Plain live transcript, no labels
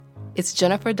It's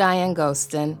Jennifer Diane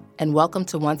Gostin, and welcome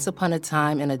to Once Upon a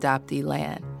Time in Adoptee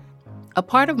Land. A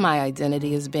part of my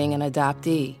identity is being an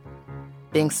adoptee.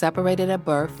 Being separated at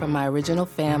birth from my original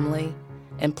family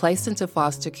and placed into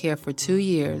foster care for 2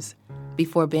 years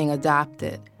before being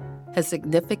adopted has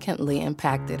significantly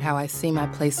impacted how I see my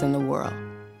place in the world.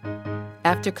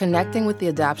 After connecting with the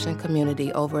adoption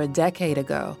community over a decade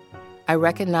ago, I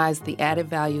recognized the added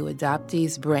value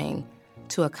adoptees bring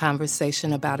to a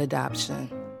conversation about adoption.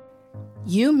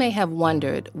 You may have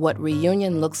wondered what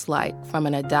reunion looks like from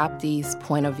an adoptee's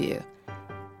point of view,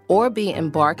 or be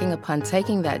embarking upon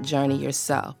taking that journey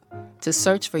yourself to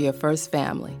search for your first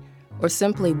family, or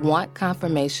simply want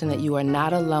confirmation that you are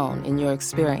not alone in your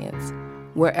experience,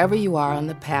 wherever you are on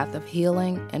the path of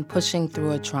healing and pushing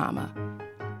through a trauma.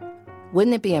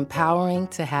 Wouldn't it be empowering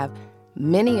to have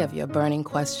many of your burning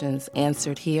questions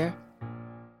answered here?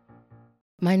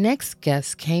 My next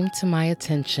guest came to my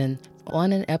attention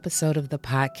on an episode of the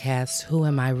podcast, Who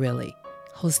Am I Really?,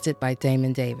 hosted by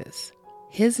Damon Davis.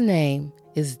 His name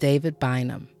is David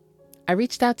Bynum. I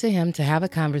reached out to him to have a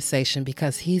conversation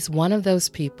because he's one of those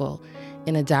people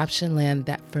in adoption land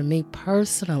that, for me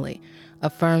personally,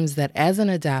 affirms that as an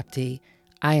adoptee,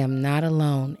 I am not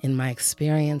alone in my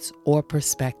experience or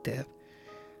perspective.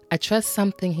 I trust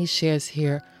something he shares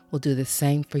here will do the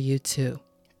same for you too.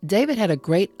 David had a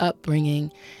great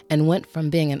upbringing and went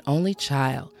from being an only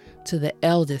child to the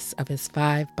eldest of his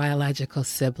 5 biological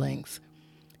siblings.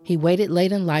 He waited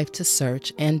late in life to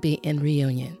search and be in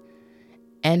reunion.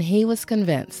 And he was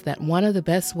convinced that one of the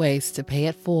best ways to pay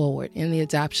it forward in the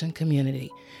adoption community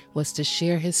was to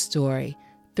share his story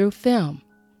through film.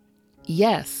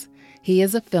 Yes, he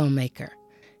is a filmmaker.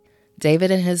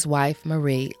 David and his wife,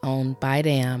 Marie, own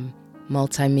ByDam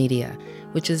Multimedia,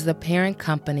 which is the parent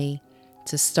company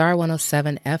to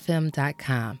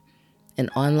Star107FM.com, an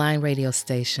online radio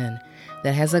station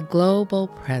that has a global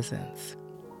presence.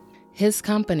 His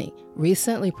company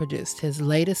recently produced his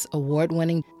latest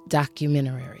award-winning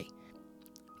documentary,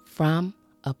 From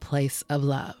a Place of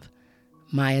Love,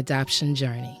 My Adoption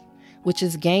Journey, which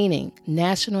is gaining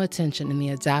national attention in the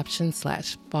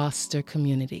adoption/foster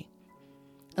community.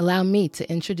 Allow me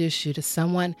to introduce you to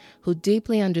someone who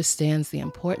deeply understands the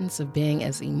importance of being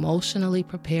as emotionally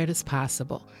prepared as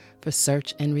possible for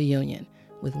search and reunion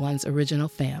with one's original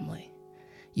family.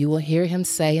 You will hear him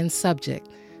say in subject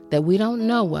that we don't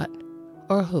know what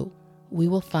or who we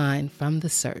will find from the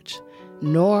search,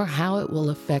 nor how it will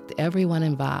affect everyone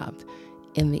involved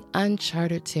in the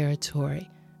uncharted territory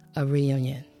of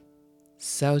reunion.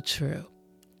 So true.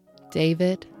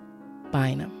 David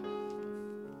Bynum.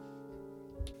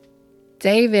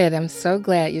 David, I'm so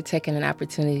glad you're taking an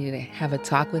opportunity to have a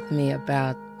talk with me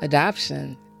about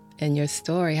adoption and your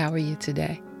story. How are you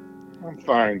today? I'm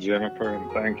fine, Jennifer,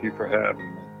 and thank you for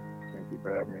having me. Thank you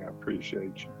for having me. I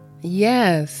appreciate you.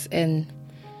 Yes, and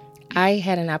I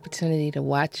had an opportunity to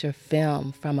watch your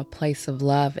film, From a Place of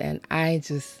Love, and I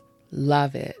just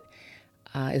love it.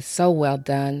 It's so well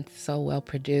done, so well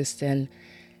produced, and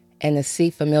to see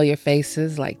familiar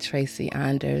faces like Tracy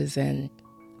Anders and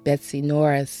Betsy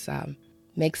Norris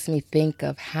makes me think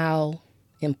of how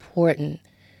important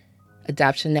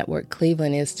Adoption Network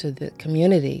Cleveland is to the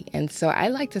community. And so I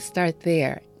like to start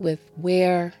there with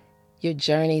where your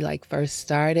journey first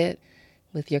started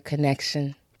with your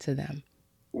connection to them.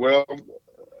 Well,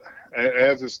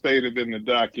 as is stated in the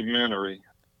documentary,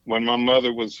 when my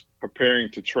mother was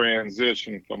preparing to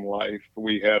transition from life,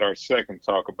 we had our second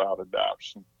talk about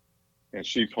adoption. And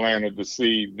she planted the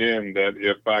seed then that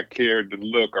if I cared to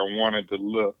look or wanted to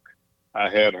look, I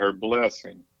had her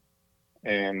blessing.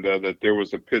 And that there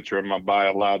was a picture of my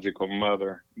biological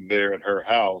mother there at her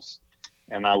house,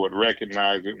 and I would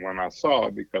recognize it when I saw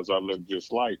it because I looked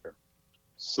just like her.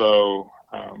 So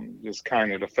just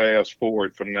kind of to fast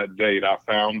forward from that date, I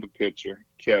found the picture,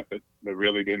 kept it, but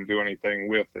really didn't do anything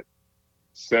with it.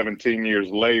 17 years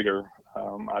later,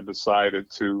 I decided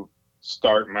to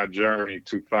start my journey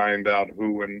to find out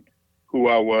who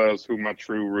I was, who my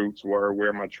true roots were,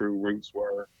 where my true roots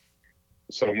were.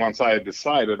 So once I had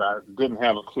decided, I didn't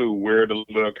have a clue where to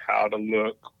look, how to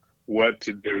look, what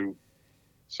to do.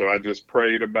 So I just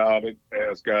prayed about it,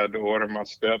 asked God to order my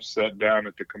steps, sat down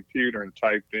at the computer and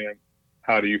typed in,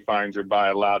 how do you find your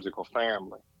biological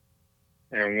family?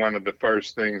 And one of the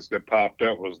first things that popped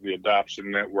up was the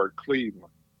Adoption Network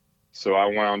Cleveland. So I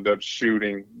wound up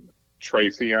shooting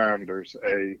Tracy Anders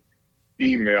a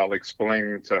email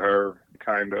explaining to her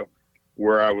kind of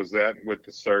where I was at with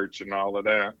the search and all of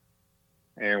that.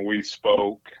 And we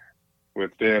spoke.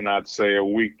 Within, I'd say, a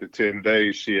week to 10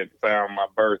 days, she had found my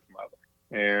birth mother.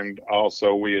 And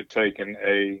also we had taken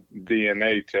a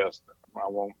DNA test I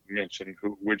won't mention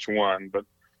which one, but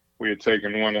we had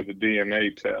taken one of the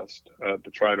DNA tests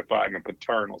to try to find the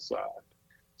paternal side.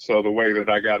 So the way that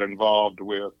I got involved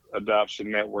with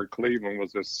Adoption Network Cleveland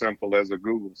was as simple as a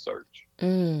Google search.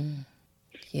 Mm,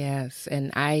 yes,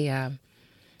 and I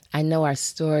know our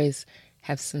stories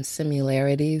have some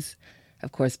similarities,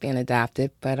 of course, being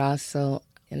adopted, but also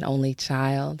an only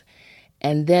child.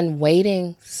 And then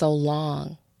waiting so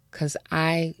long, because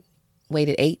I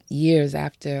waited 8 years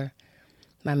after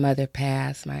my mother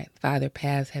passed. My father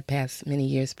had passed many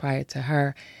years prior to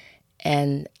her.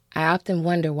 And I often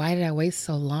wonder, why did I wait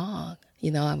so long?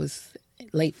 I was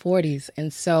late 40s.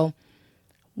 And so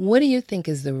what do you think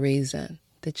is the reason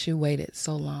that you waited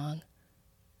so long?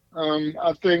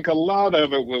 I think a lot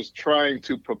of it was trying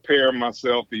to prepare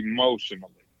myself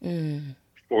emotionally Mm,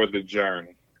 for the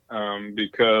journey,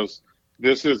 because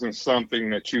this isn't something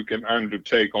that you can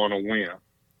undertake on a whim.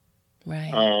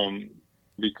 right. Um,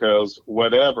 because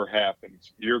whatever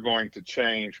happens, you're going to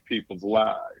change people's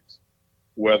lives,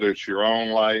 whether it's your own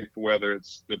life, whether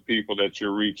it's the people that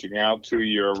you're reaching out to,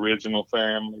 your original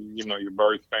family, your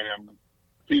birth family.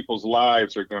 People's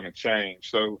lives are going to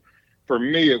change. So for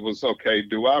me, it was okay,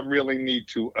 do I really need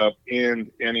to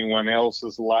upend anyone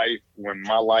else's life when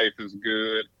my life is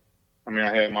good? I mean,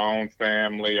 I had my own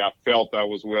family. I felt I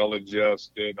was well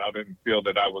adjusted. I didn't feel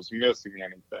that I was missing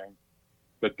anything.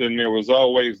 But then there was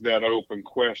always that open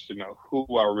question of who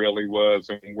I really was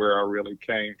and where I really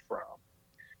came from.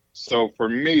 So for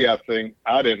me, I think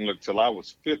I didn't look till I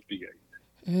was 58.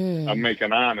 I Mm, make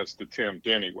an honest attempt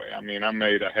anyway. I mean, I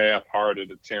made a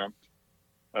half-hearted attempt,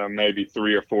 maybe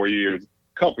 3 or 4 years,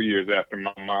 a couple years after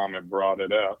my mom had brought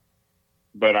it up,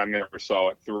 but I never saw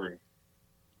it through.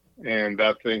 And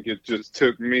I think it just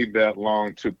took me that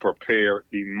long to prepare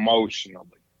emotionally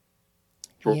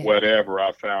for yeah, whatever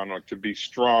I found, or to be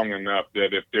strong enough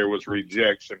that if there was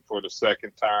rejection for the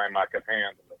second time, I could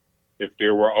handle it. If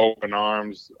there were open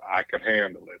arms, I could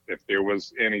handle it. If there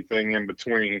was anything in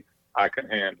between, I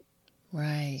could handle it.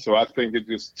 right. So I think it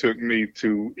just took me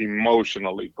to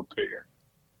emotionally prepare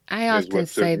I is often what took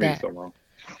say me that. so long.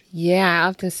 Yeah, I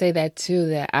often say that too,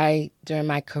 that during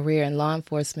my career in law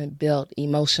enforcement, built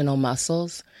emotional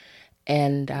muscles.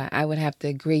 And I would have to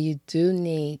agree, you do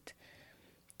need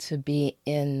to be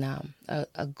in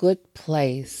a good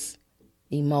place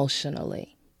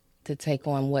emotionally to take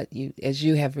on what you, as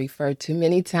you have referred to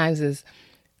many times, as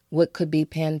what could be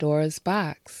Pandora's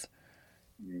box.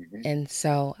 Hmm. And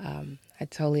so I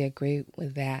totally agree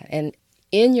with that. And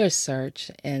in your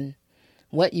search and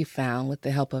what you found with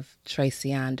the help of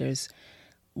Tracy Anders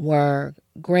were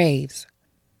graves.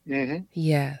 Hmm.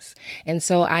 Yes. And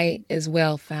so I as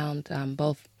well found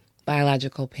both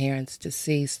biological parents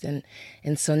deceased. And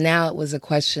so now it was a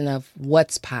question of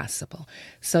what's possible.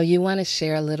 So you want to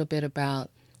share a little bit about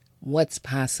what's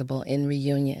possible in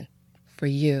reunion for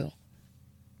you?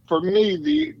 For me,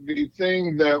 the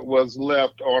thing that was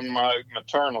left on my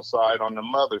maternal side, on the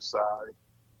mother's side,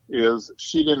 is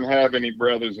she didn't have any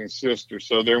brothers and sisters,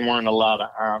 so there weren't a lot of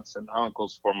aunts and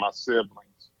uncles for my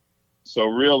siblings. So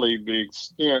really, the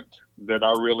extent that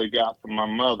I really got from my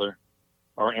mother,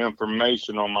 or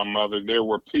information on my mother, there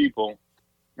were people,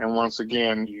 and once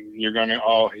again, you're going to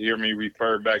all hear me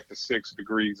refer back to 6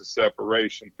 degrees of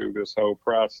separation through this whole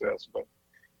process, but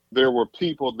there were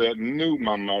people that knew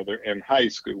my mother in high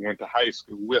school, went to high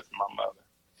school with my mother.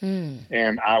 Mm,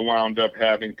 And I wound up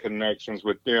having connections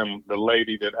with them. The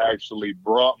lady that actually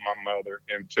brought my mother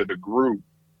into the group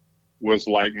was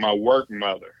like my work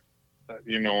mother,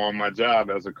 on my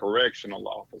job as a correctional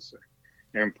officer.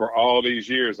 And for all these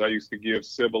years, I used to give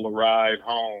Sybil a ride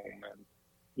home.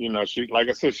 And, she, like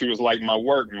I said, she was like my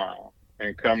work mom.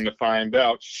 And come to find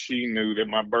out, she knew that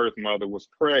my birth mother was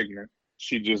pregnant.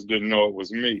 She just didn't know it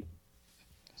was me.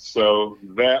 So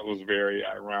that was very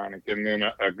ironic. And then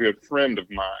a good friend of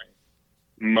mine,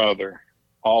 mother,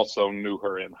 also knew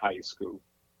her in high school.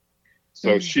 So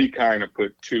mm, she kind of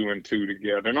put two and two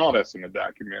together, and all that's in the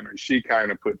documentary. She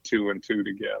kind of put two and two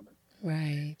together.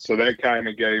 right. So that kind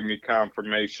of gave me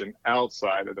confirmation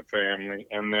outside of the family.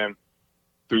 And then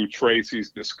through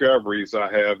Tracy's discoveries,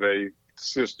 I have a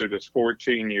sister that's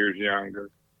 14 years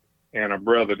younger and a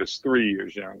brother that's 3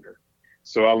 years younger.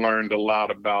 So I learned a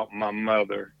lot about my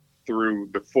mother through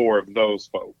the four of those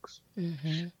folks.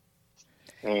 Mm-hmm.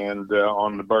 And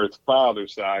on the birth father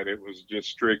side, it was just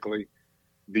strictly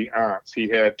the aunts. He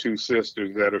had two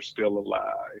sisters that are still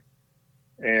alive,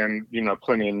 and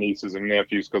plenty of nieces and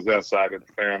nephews, because that side of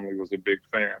the family was a big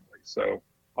family. So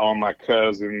all my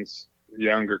cousins,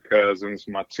 younger cousins,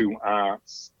 my two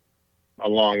aunts,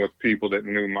 along with people that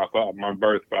knew my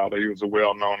birth father. He was a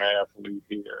well-known athlete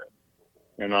here,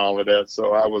 and all of that.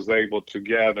 So I was able to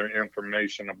gather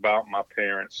information about my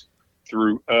parents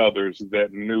through others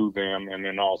that knew them, and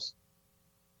then also.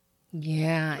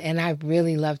 Yeah, and I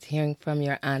really loved hearing from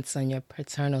your aunts on your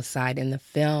paternal side in the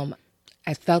film.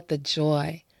 I felt the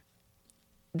joy.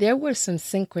 There were some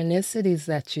synchronicities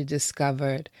that you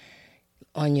discovered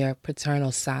on your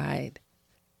paternal side.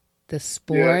 The Yeah,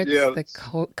 sports, yeah.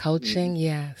 the coaching, Mhm.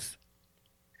 yes.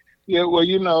 Yeah, well,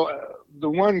 the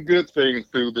one good thing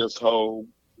through this whole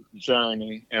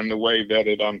journey and the way that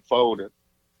it unfolded,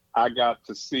 I got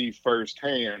to see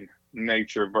firsthand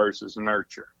nature versus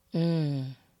nurture.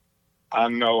 Mm, I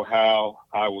know how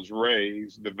I was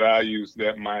raised, the values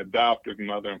that my adoptive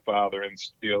mother and father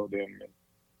instilled in me.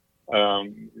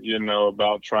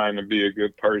 About trying to be a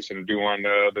good person, do unto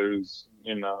others,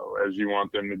 as you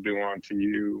want them to do unto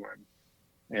you,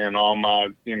 and all my,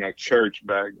 church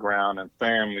background and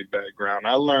family background.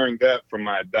 I learned that from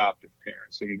my adoptive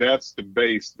parents, and that's the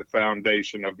base, the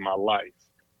foundation of my life.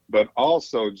 But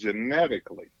also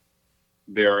genetically,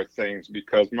 there are things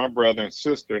because my brother and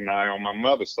sister and I on my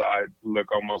mother's side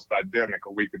look almost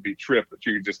identical. We could be triplets.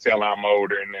 You could just tell I'm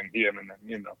older and then him and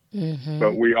then. mm-hmm.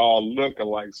 But we all look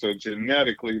alike. So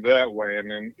genetically that way. And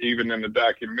then even in the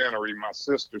documentary, my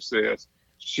sister says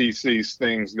she sees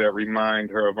things that remind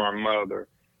her of our mother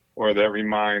or that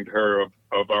remind her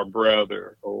of our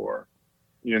brother or,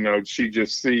 she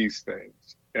just sees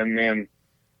things. And then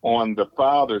on the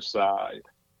father side,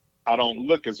 I don't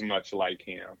look as much like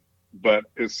him, but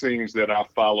it seems that I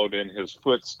followed in his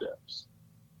footsteps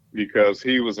because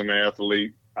he was an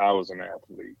athlete. I was an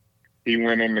athlete. He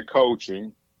went into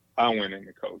coaching. I went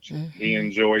into coaching. He Mm-hmm.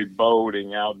 enjoyed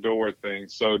boating, outdoor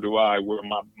things. So do I. Where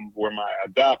my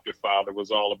adoptive father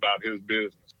was all about his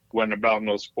business. Wasn't about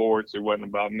no sports. It wasn't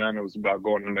about none. It was about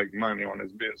going to make money on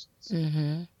his business.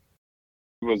 Mm-hmm.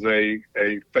 He was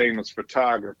a famous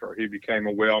photographer. He became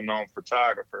a well-known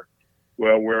photographer.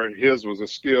 Well, where his was a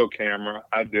still camera,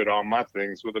 I did all my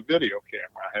things with a video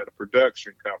camera. I had a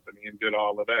production company and did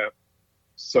all of that.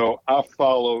 So I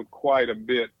followed quite a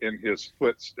bit in his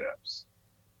footsteps.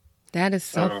 That is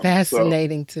so So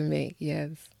fascinating to me.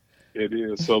 Yes. it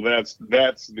is. So that's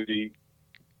the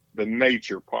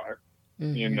nature part.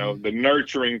 Mm-hmm. The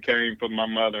nurturing came from my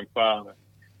mother and father,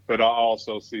 but I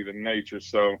also see the nature.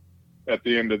 So at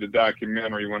the end of the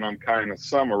documentary, when I'm kind of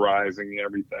summarizing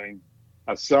everything,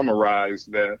 I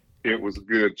summarized that it was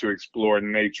good to explore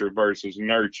nature versus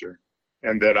nurture,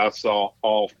 and that I saw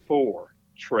all four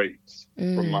traits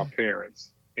from my Mm,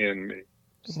 parents in me.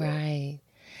 So, right.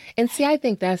 And see, I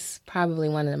think that's probably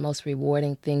one of the most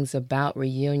rewarding things about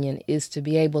reunion is to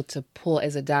be able to pull,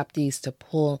 as adoptees, to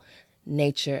pull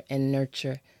nature and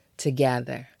nurture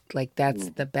together. Like that's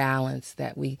mm, the balance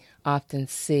that we often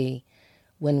see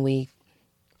when we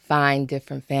find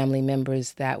different family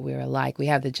members that we're alike. We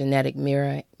have the genetic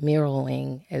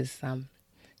mirroring, as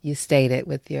you stated,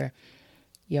 with your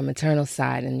maternal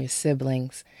side and your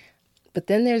siblings. But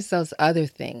then there's those other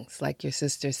things, like your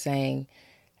sister saying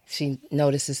she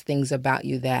notices things about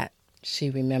you that she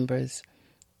remembers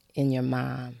in your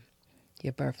mom,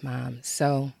 your birth mom.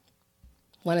 So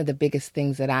one of the biggest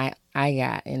things that I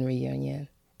got in reunion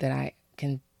that I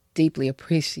can deeply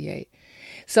appreciate.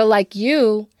 So like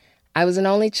you, I was an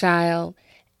only child,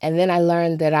 and then I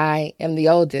learned that I am the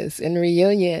oldest in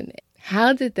reunion.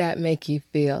 How did that make you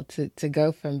feel to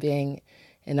go from being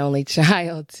an only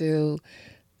child to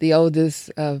the oldest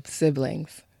of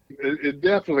siblings? it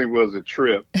definitely was a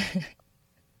trip.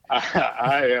 Like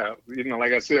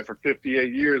I said, for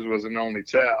 58 years was an only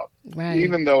child. Right.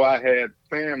 Even though I had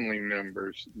family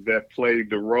members that played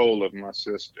the role of my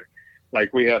sister.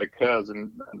 Like we had a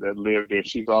cousin that lived there.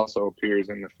 She also appears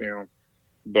in the film,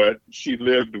 but she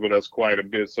lived with us quite a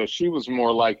bit. So she was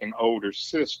more like an older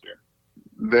sister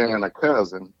than a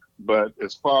cousin. But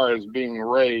as far as being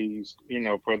raised,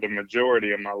 for the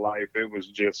majority of my life, it was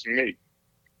just me.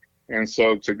 And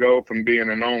so to go from being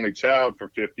an only child for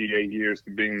 58 years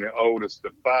to being the oldest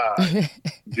of five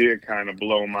did kind of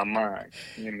blow my mind,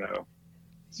 Yeah.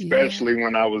 especially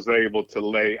when I was able to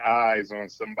lay eyes on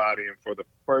somebody. And for the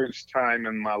first time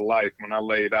in my life, when I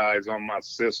laid eyes on my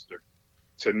sister,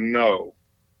 to know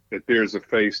that there's a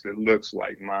face that looks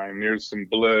like mine, there's some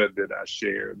blood that I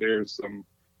share, there's some,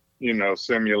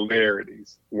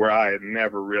 similarities where I had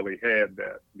never really had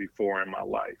that before in my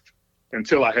life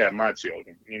until I had my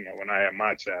children. When I had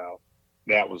my child,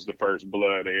 that was the first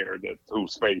blood heir that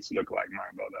whose face looked like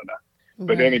mine. Blah, blah, blah.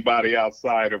 But Right. anybody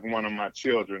outside of one of my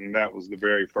children, that was the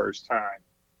very first time.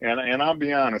 And I'll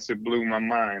be honest, it blew my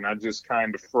mind. I just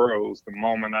kind of froze the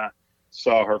moment I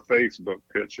saw her Facebook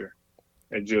picture.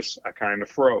 I kind of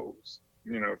froze.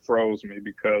 It froze me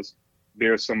because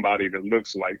there's somebody that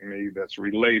looks like me, that's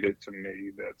related to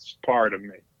me, that's part of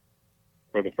me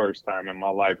for the first time in my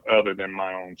life, other than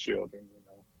my own children.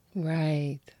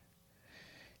 Right.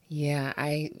 Yeah,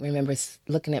 I remember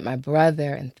looking at my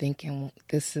brother and thinking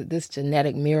this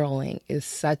genetic mirroring is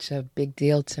such a big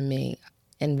deal to me.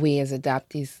 And we as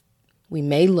adoptees, we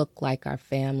may look like our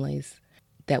families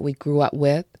that we grew up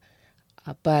with,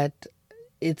 but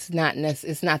it's not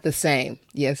the same.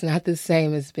 Yeah, it's not the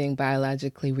same as being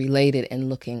biologically related and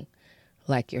looking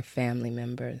like your family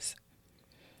members.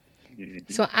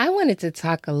 Mm-hmm. So I wanted to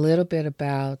talk a little bit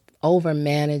about over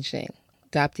managing.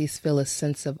 Adoptees feel a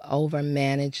sense of over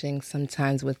managing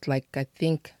sometimes with, like, I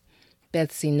think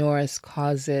Betsy Norris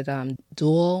calls it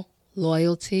dual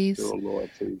loyalties. Dual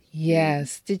loyalties.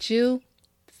 Yes. Mm-hmm. Did you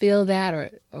feel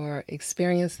that or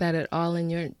experience that at all in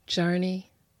your journey?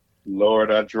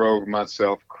 Lord, I drove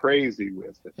myself crazy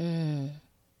with it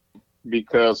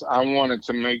because I wanted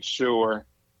to make sure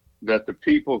that the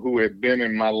people who had been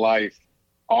in my life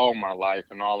all my life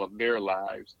and all of their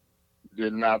lives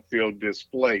did not feel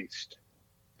displaced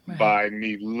by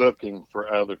me looking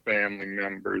for other family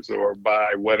members or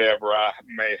by whatever I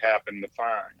may happen to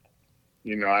find.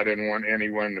 You know, I didn't want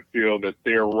anyone to feel that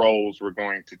their roles were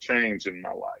going to change in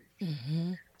my life.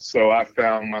 Mm-hmm. So I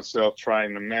found myself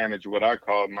trying to manage what I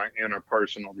called my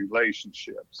interpersonal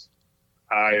relationships.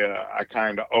 I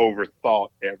kind of overthought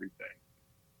everything,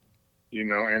 you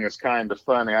know, and it's kind of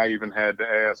funny. I even had to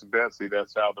ask Betsy,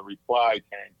 that's how the reply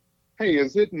came. Hey,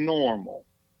 is it normal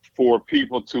for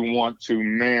people to want to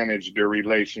manage their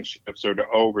relationships or to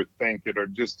overthink it or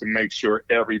just to make sure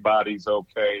everybody's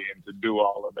okay and to do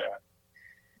all of that?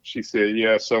 She said,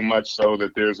 yeah, so much so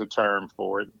that there's a term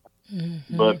for it.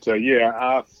 Mm-hmm. But yeah,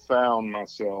 I found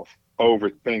myself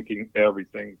overthinking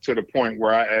everything to the point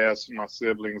where I asked my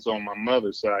siblings on my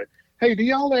mother's side, hey, do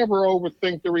y'all ever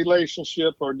overthink the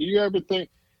relationship or do you ever think?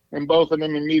 And both of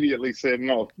them immediately said,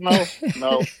 no.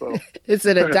 So it's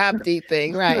an adoptee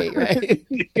thing, right?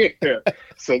 Yeah.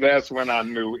 So that's when I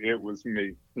knew it was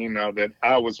me, you know, that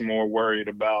I was more worried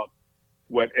about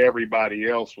what everybody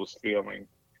else was feeling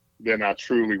than I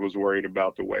truly was worried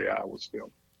about the way I was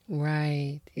feeling.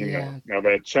 Right. You know, now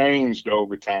that changed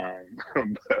over time,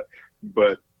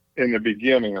 but in the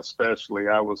beginning, especially,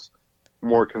 I was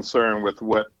more concerned with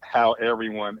how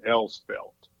everyone else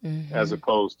felt as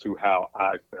opposed to how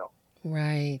I felt.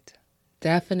 Right.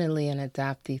 Definitely an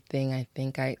adoptee thing. I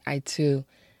think I too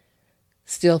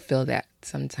still feel that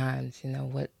sometimes, you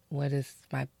know, what is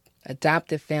my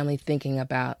adoptive family thinking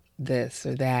about this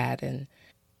or that? And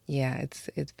yeah,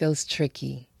 it feels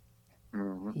tricky.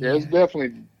 Mm-hmm. Yeah, it's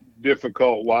definitely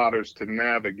difficult waters to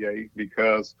navigate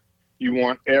because you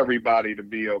want everybody to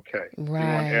be okay. Right.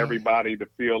 You want everybody to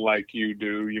feel like you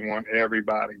do. You want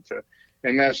everybody to,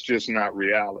 and that's just not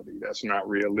reality. That's not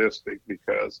realistic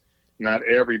because not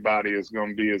everybody is going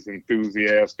to be as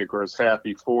enthusiastic or as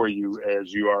happy for you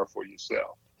as you are for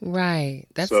yourself. Right.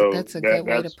 That's a good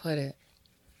way to put it.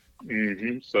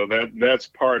 Mm-hmm. So that's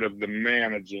part of the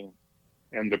managing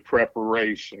and the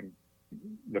preparation,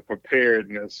 the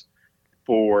preparedness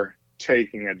for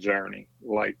taking a journey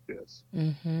like this.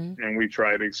 Mm-hmm. And we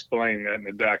try to explain that in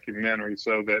the documentary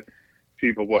so that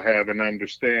people will have an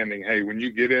understanding. Hey, when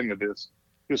you get into this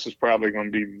is probably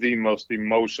going to be the most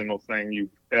emotional thing you've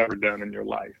ever done in your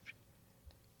life.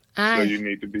 So you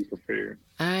need to be prepared.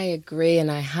 I agree, and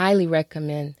I highly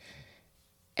recommend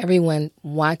everyone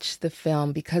watch the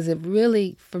film because it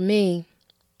really, for me,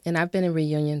 and I've been in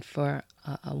Reunion for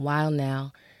a while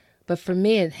now, but for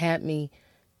me it had me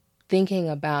thinking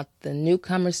about the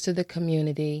newcomers to the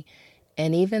community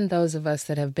and even those of us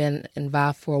that have been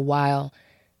involved for a while.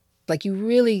 Like, you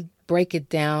really break it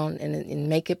down and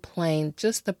make it plain,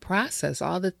 just the process,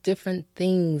 all the different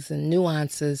things and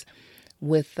nuances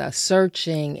with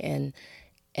searching and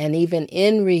even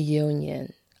in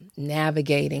Reunion,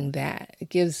 navigating that. It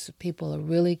gives people a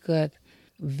really good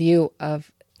view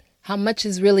of how much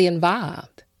is really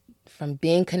involved, from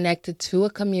being connected to a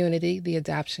community, the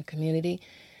adoption community,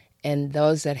 and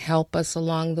those that help us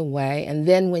along the way. And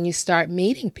then when you start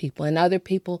meeting people and other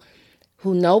people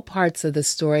who know parts of the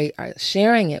story are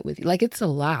sharing it with you, like, it's a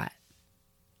lot.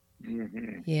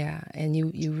 Mm-hmm. Yeah, and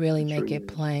you really make it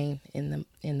plain in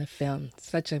the film.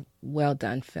 Such a well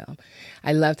done film.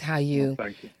 I loved how you. Oh,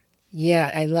 thank you.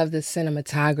 Yeah, I love the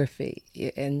cinematography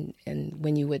and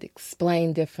when you would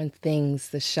explain different things,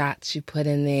 the shots you put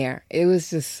in there. It was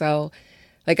just so,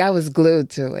 like, I was glued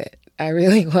to it. I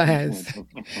really was.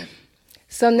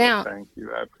 So now, thank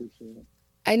you. I appreciate it.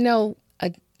 I know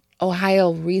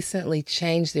Ohio recently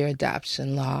changed their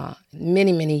adoption law.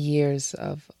 Many, many years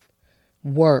of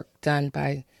work done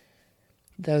by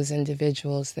those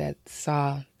individuals that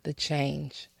saw the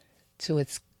change to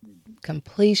its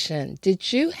completion.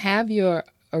 Did you have your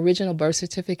original birth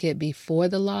certificate before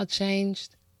the law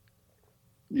changed?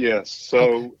 Yes.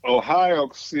 So Ohio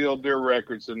sealed their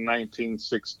records in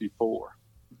 1964.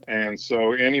 And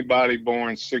so anybody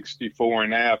born 64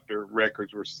 and after,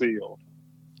 records were sealed.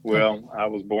 Well, I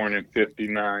was born in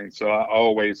 59, so I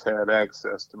always had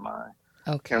access to mine.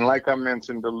 Okay. And like I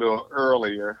mentioned a little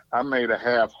earlier, I made a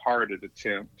half-hearted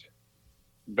attempt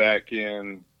back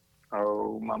in,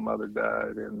 my mother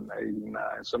died in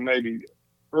 89, so maybe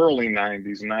early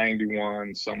 90s,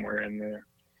 91, somewhere in there.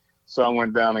 So I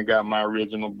went down and got my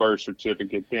original birth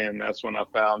certificate then. That's when I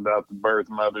found out the birth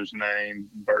mother's name,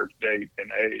 birth date,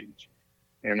 and age.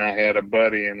 And I had a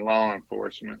buddy in law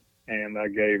enforcement, and I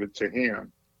gave it to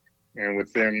him. And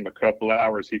within a couple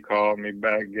hours, he called me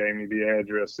back, gave me the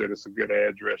address, said it's a good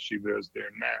address. She lives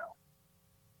there now.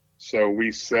 So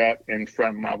we sat in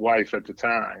front of my wife at the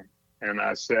time, and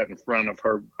I sat in front of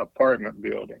her apartment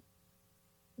building.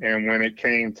 And when it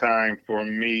came time for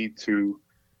me to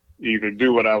either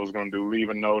do what I was going to do, leave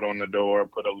a note on the door,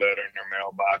 put a letter in her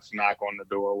mailbox, knock on the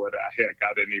door, heck,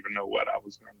 I didn't even know what I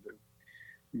was going to do.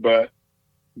 But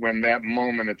when that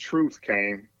moment of truth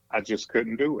came, I just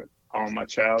couldn't do it. All my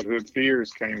childhood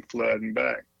fears came flooding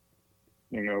back.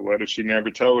 You know, what if she never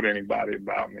told anybody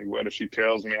about me? What if she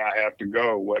tells me I have to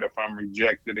go? What if I'm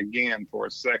rejected again for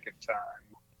a second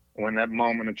time? When that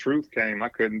moment of truth came, I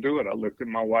couldn't do it. I looked at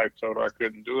my wife, told her I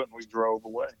couldn't do it, and we drove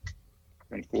away.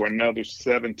 And for another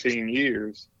 17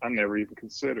 years, I never even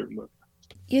considered looking.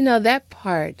 You know, that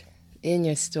part in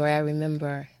your story, I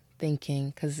remember thinking,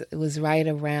 because it was right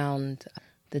around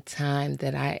the time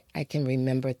that I can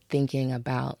remember thinking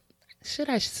about, should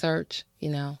I search,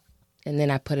 And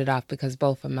then I put it off because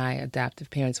both of my adoptive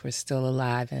parents were still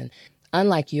alive. And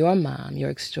unlike your mom, your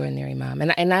extraordinary mom,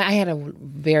 and I had a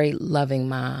very loving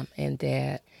mom and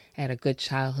dad. I had a good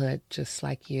childhood, just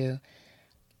like you.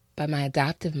 But my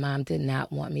adoptive mom did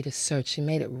not want me to search. She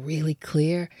made it really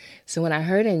clear. So when I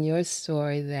heard in your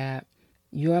story that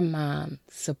your mom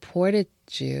supported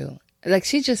you, like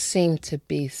she just seemed to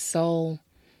be so,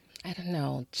 I don't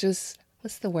know, just,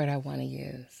 what's the word I want to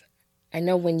use? I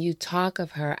know when you talk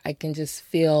of her, I can just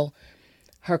feel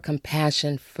her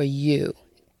compassion for you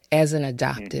as an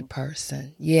adopted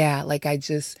person. Yeah, like I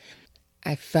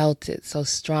felt it so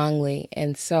strongly.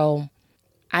 And so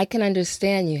I can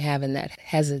understand you having that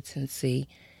hesitancy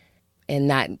and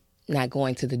not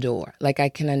going to the door. Like I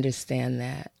can understand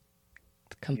that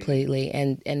completely.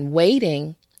 And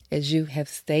waiting, as you have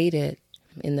stated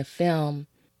in the film,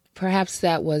 perhaps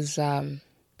that was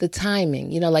the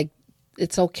timing. Like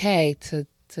it's okay to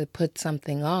put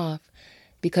something off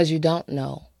because you don't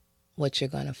know what you're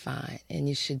going to find, and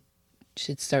you should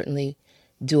certainly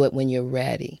do it when you're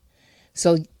ready.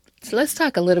 So let's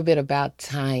talk a little bit about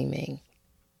timing.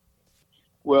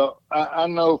 Well, I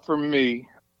know for me,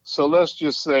 so let's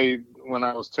just say when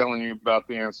I was telling you about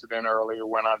the incident earlier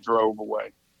when I drove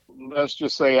away, let's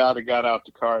just say I'd have got out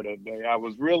the car that day. I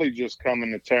was really just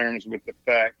coming to terms with the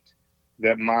fact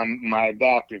that my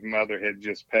adoptive mother had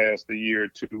just passed a year or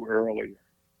two earlier.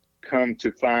 Come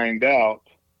to find out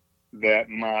that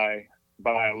my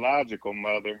biological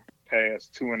mother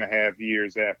passed 2.5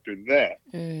 years after that.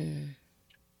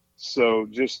 So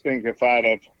just think if I'd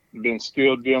have been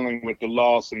still dealing with the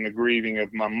loss and the grieving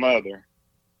of my mother,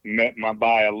 met my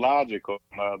biological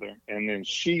mother, and then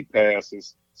she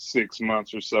passes 6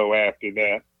 months or so after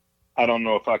that, I don't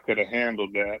know if I could have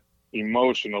handled that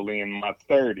emotionally in my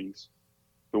 30s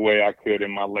the way I could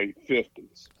in my late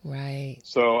 50s. Right.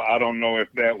 So I don't know if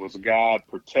that was God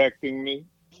protecting me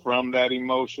from that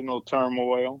emotional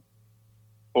turmoil,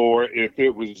 or if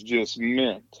it was just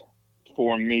meant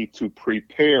for me to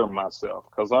prepare myself,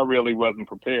 because I really wasn't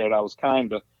prepared. I was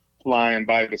kind of flying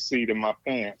by the seat of my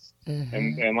pants.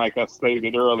 And like I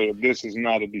stated earlier, this is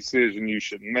not a decision you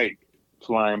should make,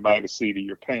 flying by the seat of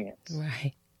your pants.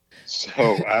 Right. So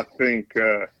I think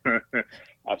that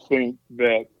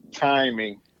the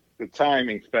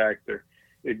timing factor,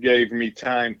 it gave me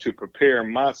time to prepare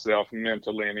myself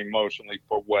mentally and emotionally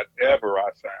for whatever I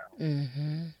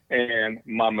found. And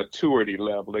my maturity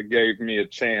level, it gave me a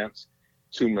chance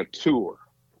to mature.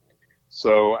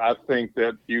 So I think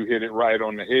that you hit it right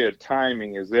on the head.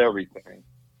 Timing is everything.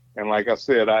 And like I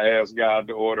said, I asked God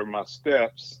to order my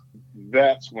steps.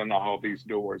 That's when all these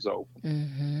doors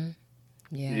open.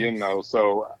 Yes.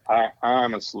 So I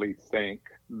honestly think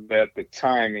that the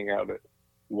timing of it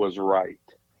was right.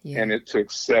 Yeah. And it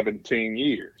took 17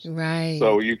 years. Right.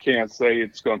 So you can't say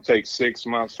it's going to take 6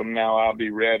 months from now, I'll be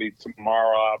ready.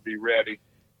 Tomorrow, I'll be ready.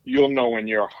 You'll know in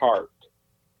your heart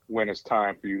when it's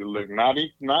time for you to look.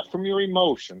 Not from your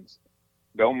emotions.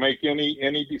 Don't make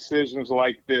any decisions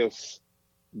like this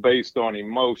based on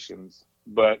emotions,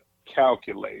 but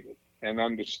calculated and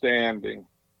understanding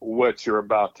what you're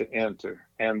about to enter.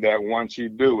 And that once you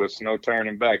do, it's no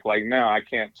turning back. Like now, I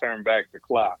can't turn back the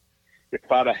clock. If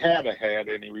I'd have had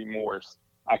any remorse,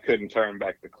 I couldn't turn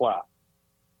back the clock.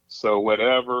 So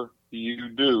whatever you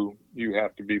do, you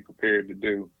have to be prepared to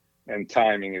do. And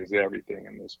timing is everything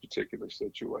in this particular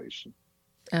situation.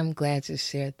 I'm glad you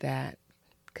shared that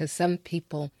because some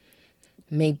people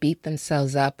may beat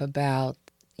themselves up about,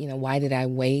 why did I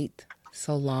wait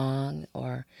so long,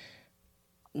 or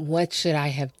what should I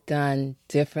have done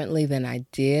differently than I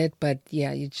did? But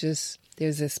yeah,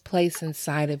 there's this place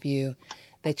inside of you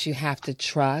that you have to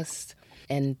trust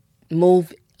and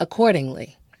move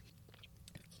accordingly.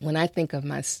 When I think of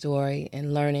my story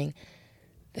and learning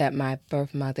that my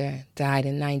birth mother died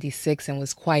in 96 and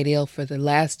was quite ill for the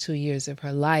last 2 years of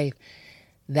her life,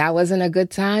 that wasn't a good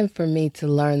time for me to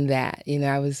learn that.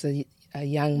 I was a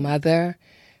young mother,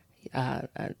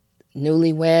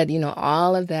 newlywed,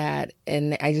 all of that.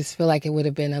 And I just feel like it would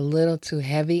have been a little too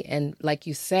heavy. And like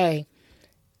you say,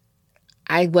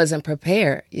 I wasn't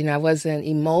prepared. I wasn't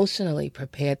emotionally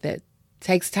prepared. That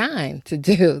takes time to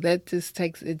do. It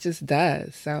just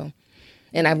does. So,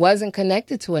 and I wasn't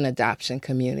connected to an adoption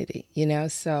community,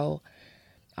 so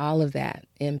all of that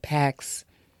impacts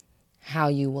how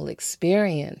you will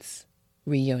experience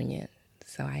reunion.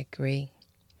 So I agree.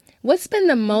 What's been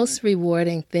the most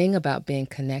rewarding thing about being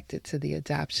connected to the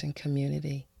adoption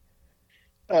community?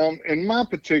 In my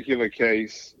particular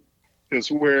case,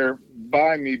 is where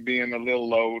by me being a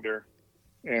little older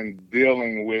and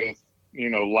dealing with,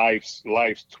 life's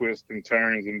twists and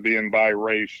turns and being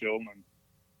biracial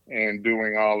and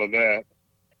doing all of that,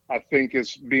 I think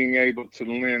it's being able to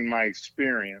lend my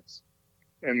experience.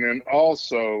 And then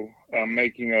also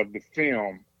making of the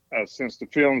film. Since the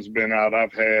film's been out,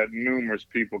 I've had numerous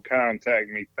people contact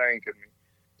me, thanking me,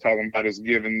 talking about it's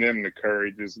giving them the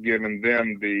courage, it's giving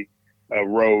them the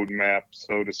roadmap,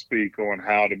 so to speak, on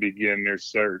how to begin their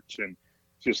search, and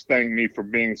just thank me for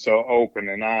being so open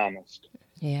and honest.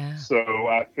 Yeah. So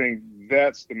I think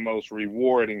that's the most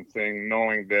rewarding thing,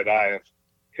 knowing that I have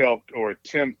helped or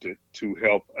attempted to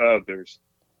help others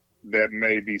that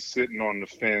may be sitting on the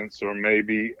fence or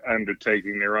maybe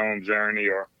undertaking their own journey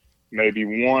or maybe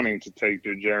wanting to take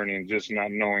their journey and just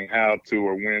not knowing how to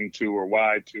or when to or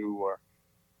why to. Or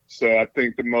so I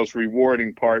think the most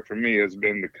rewarding part for me has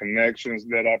been the connections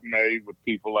that I've made with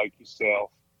people like yourself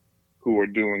who are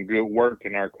doing good work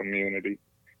in our community,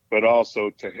 but also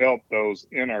to help those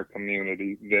in our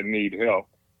community that need help.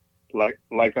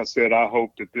 Like I said, I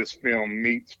hope that this film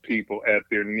meets people at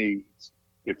their needs.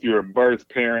 If you're a birth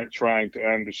parent trying to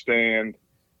understand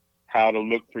how to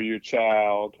look for your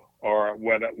child or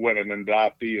what an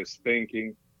adoptee is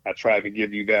thinking, I try to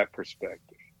give you that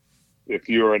perspective. If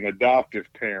you're an adoptive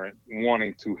parent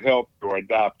wanting to help your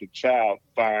adopted child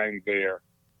find their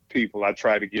people, I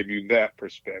try to give you that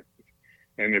perspective.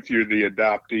 And if you're the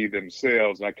adoptee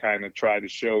themselves, I kind of try to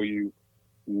show you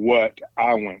what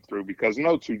I went through, because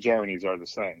no two journeys are the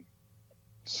same.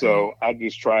 So I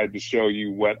just tried to show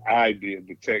you what I did,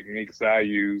 the techniques I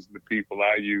used, the people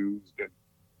I used,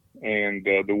 and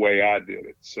the way I did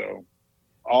it. So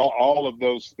all of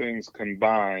those things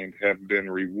combined have been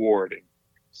rewarding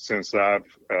since I've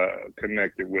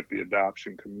connected with the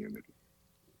adoption community.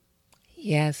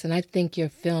 Yes, and I think your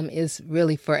film is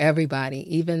really for everybody.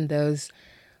 Even those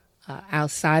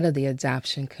outside of the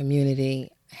adoption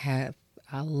community have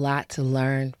a lot to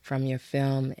learn from your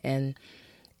film, and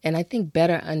I think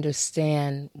better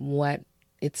understand what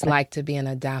it's like to be an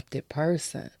adopted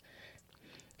person.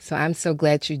 So I'm so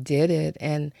glad you did it.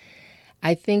 And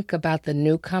I think about the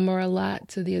newcomer a lot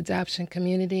to the adoption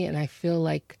community, and I feel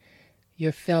like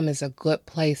your film is a good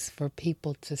place for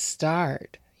people to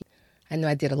start. I know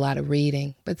I did a lot of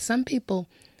reading, but some people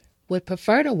would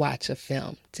prefer to watch a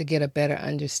film to get a better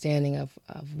understanding of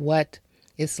what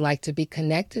it's like to be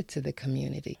connected to the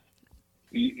community.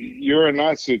 Your and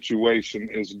I situation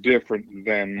is different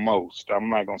than most. I'm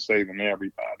not going to say than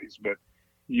everybody's, but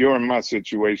your and my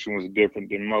situation was different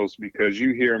than most because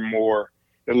you hear more,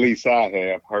 at least I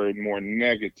have heard more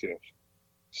negative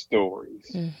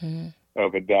stories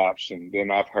of adoption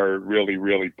than I've heard really,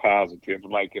 really positive.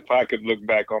 Like if I could look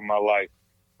back on my life,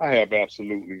 I have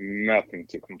absolutely nothing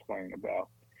to complain about.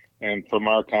 And from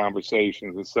our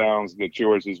conversations, it sounds that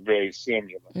yours is very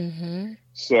similar.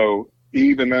 So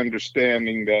even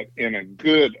understanding that in a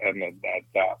good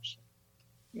adoption,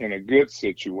 in a good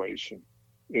situation,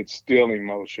 it's still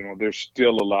emotional. There's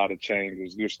still a lot of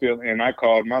changes. There's still, and I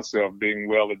called myself being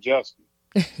well adjusted.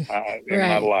 in my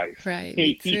Right, life. right.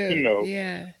 Me You too. know,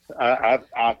 Yeah.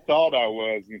 I thought I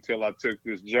was until I took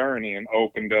this journey and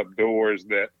opened up doors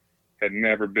that had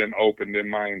never been opened in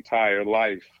my entire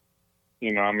life.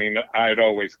 I mean, I'd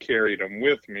always carried them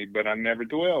with me, but I never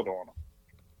dwelled on them.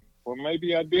 Well,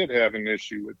 maybe I did have an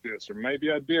issue with this, or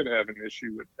maybe I did have an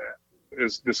issue with that.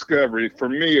 It's discovery. For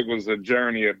me, it was a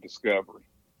journey of discovery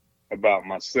about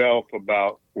myself,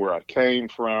 about where I came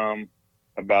from,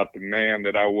 about the man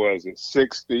that I was at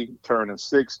 60, turning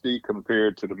 60,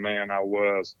 compared to the man I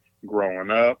was growing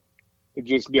up. It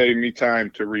just gave me time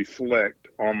to reflect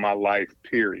on my life,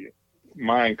 period.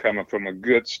 Mine coming from a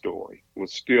good story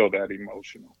was still that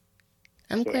emotional.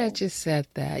 I'm So, glad you said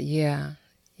that. Yeah.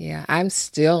 Yeah. I'm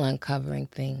still uncovering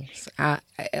things.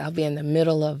 I'll be in the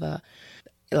middle of a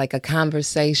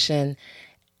conversation,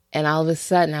 and all of a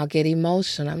sudden I'll get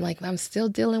emotional. I'm like, I'm still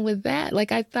dealing with that.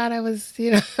 Like I thought I was,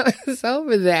 I was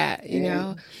over that.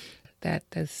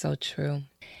 That's so true.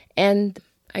 And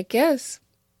I guess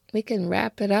we can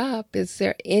wrap it up. Is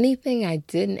there anything I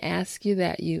didn't ask you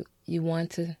that you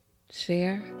want to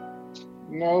share?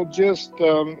 no, just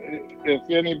if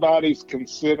anybody's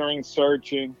considering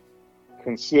searching,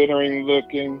 considering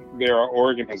looking, there are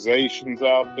organizations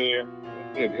out there.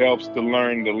 It helps to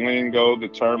learn the lingo, the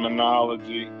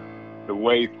terminology, the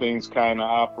way things kind of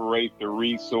operate, the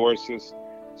resources.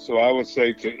 So I would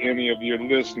say to any of your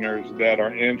listeners that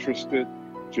are interested,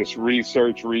 just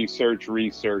research, research,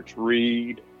 research,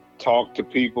 read, talk to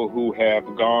people who have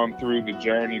gone through the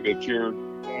journey that you're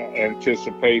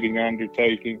anticipating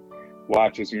undertaking.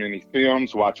 Watch as many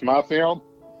films. Watch my film,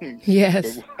 but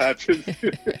Yes.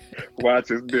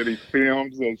 watch as many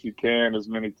films as you can, as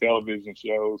many television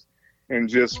shows, and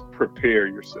just prepare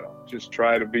yourself. Just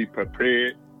try to be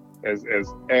prepared as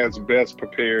best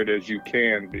prepared as you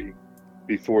can be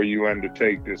before you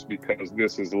undertake this, because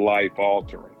this is life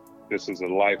altering. This is a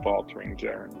life altering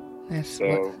journey. That's what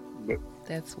So, but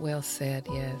that's well said,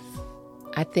 yes.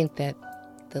 I think that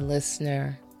the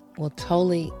listener will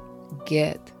totally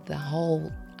get the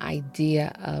whole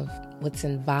idea of what's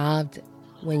involved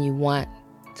when you want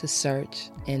to search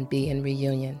and be in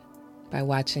reunion by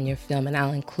watching your film. And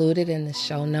I'll include it in the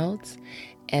show notes.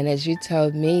 And as you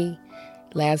told me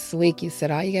last week, you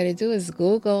said all you got to do is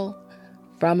Google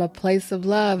From a Place of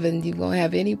Love and you won't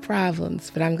have any problems.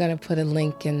 But I'm going to put a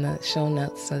link in the show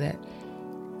notes so that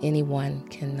anyone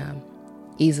can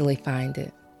easily find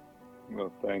it.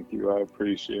 well, thank you. I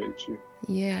appreciate you.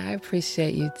 Yeah, I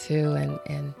appreciate you too.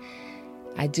 And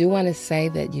I do want to say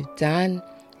that you've done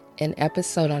an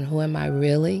episode on Who Am I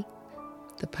Really?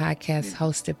 The podcast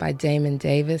hosted by Damon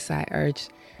Davis. I urge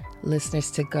listeners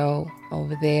to go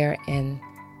over there and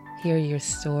hear your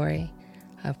story,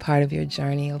 a part of your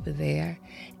journey over there.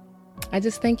 I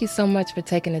just thank you so much for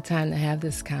taking the time to have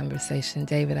this conversation,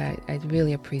 David. I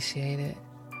really appreciate it.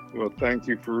 Well, thank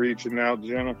you for reaching out,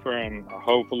 Jennifer, and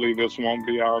hopefully this won't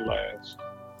be our last.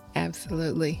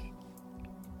 Absolutely.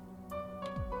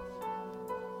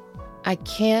 I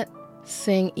can't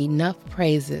sing enough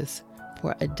praises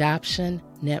for Adoption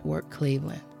Network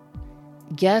Cleveland.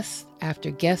 Guest after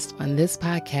guest on this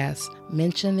podcast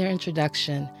mention their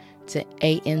introduction to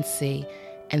ANC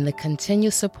and the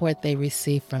continued support they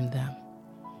receive from them.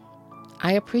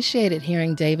 I appreciated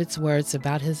hearing David's words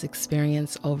about his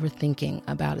experience overthinking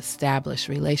about established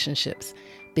relationships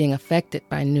being affected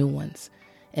by new ones,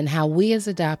 and how we as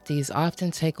adoptees often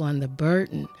take on the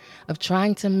burden of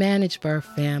trying to manage birth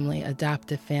family,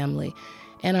 adoptive family,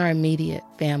 and our immediate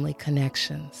family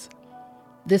connections.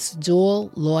 This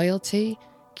dual loyalty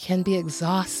can be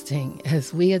exhausting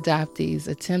as we adoptees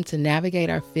attempt to navigate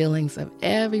our feelings of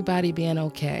everybody being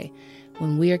okay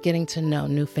when we are getting to know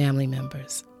new family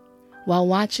members. While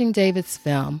watching David's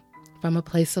film, From a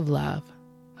Place of Love,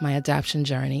 My Adoption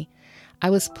Journey, I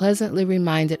was pleasantly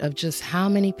reminded of just how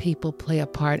many people play a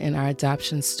part in our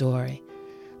adoption story.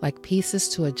 Like pieces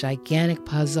to a gigantic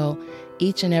puzzle,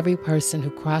 each and every person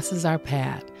who crosses our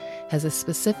path has a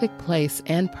specific place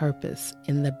and purpose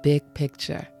in the big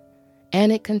picture.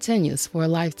 And it continues for a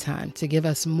lifetime to give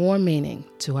us more meaning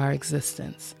to our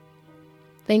existence.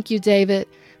 Thank you, David,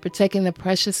 for taking the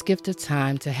precious gift of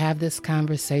time to have this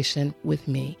conversation with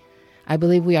me. I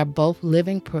believe we are both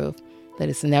living proof that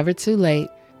it's never too late,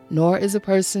 nor is a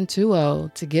person too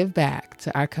old to give back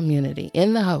to our community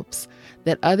in the hopes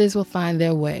that others will find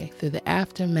their way through the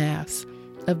aftermaths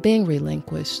of being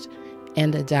relinquished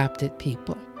and adopted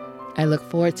people. I look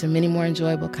forward to many more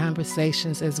enjoyable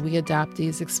conversations as we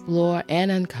adoptees explore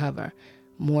and uncover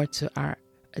more to our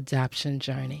adoption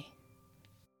journey.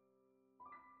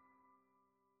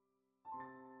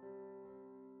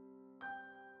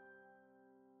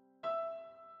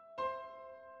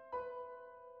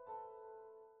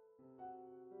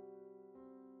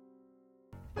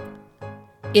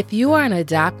 If you are an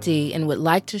adoptee and would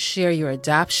like to share your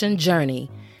adoption journey,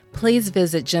 please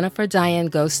visit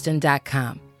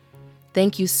JenniferDianeGhostin.com.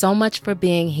 Thank you so much for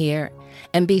being here,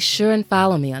 and be sure and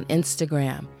follow me on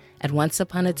Instagram at Once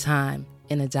Upon a Time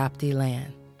in Adoptee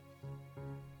Land.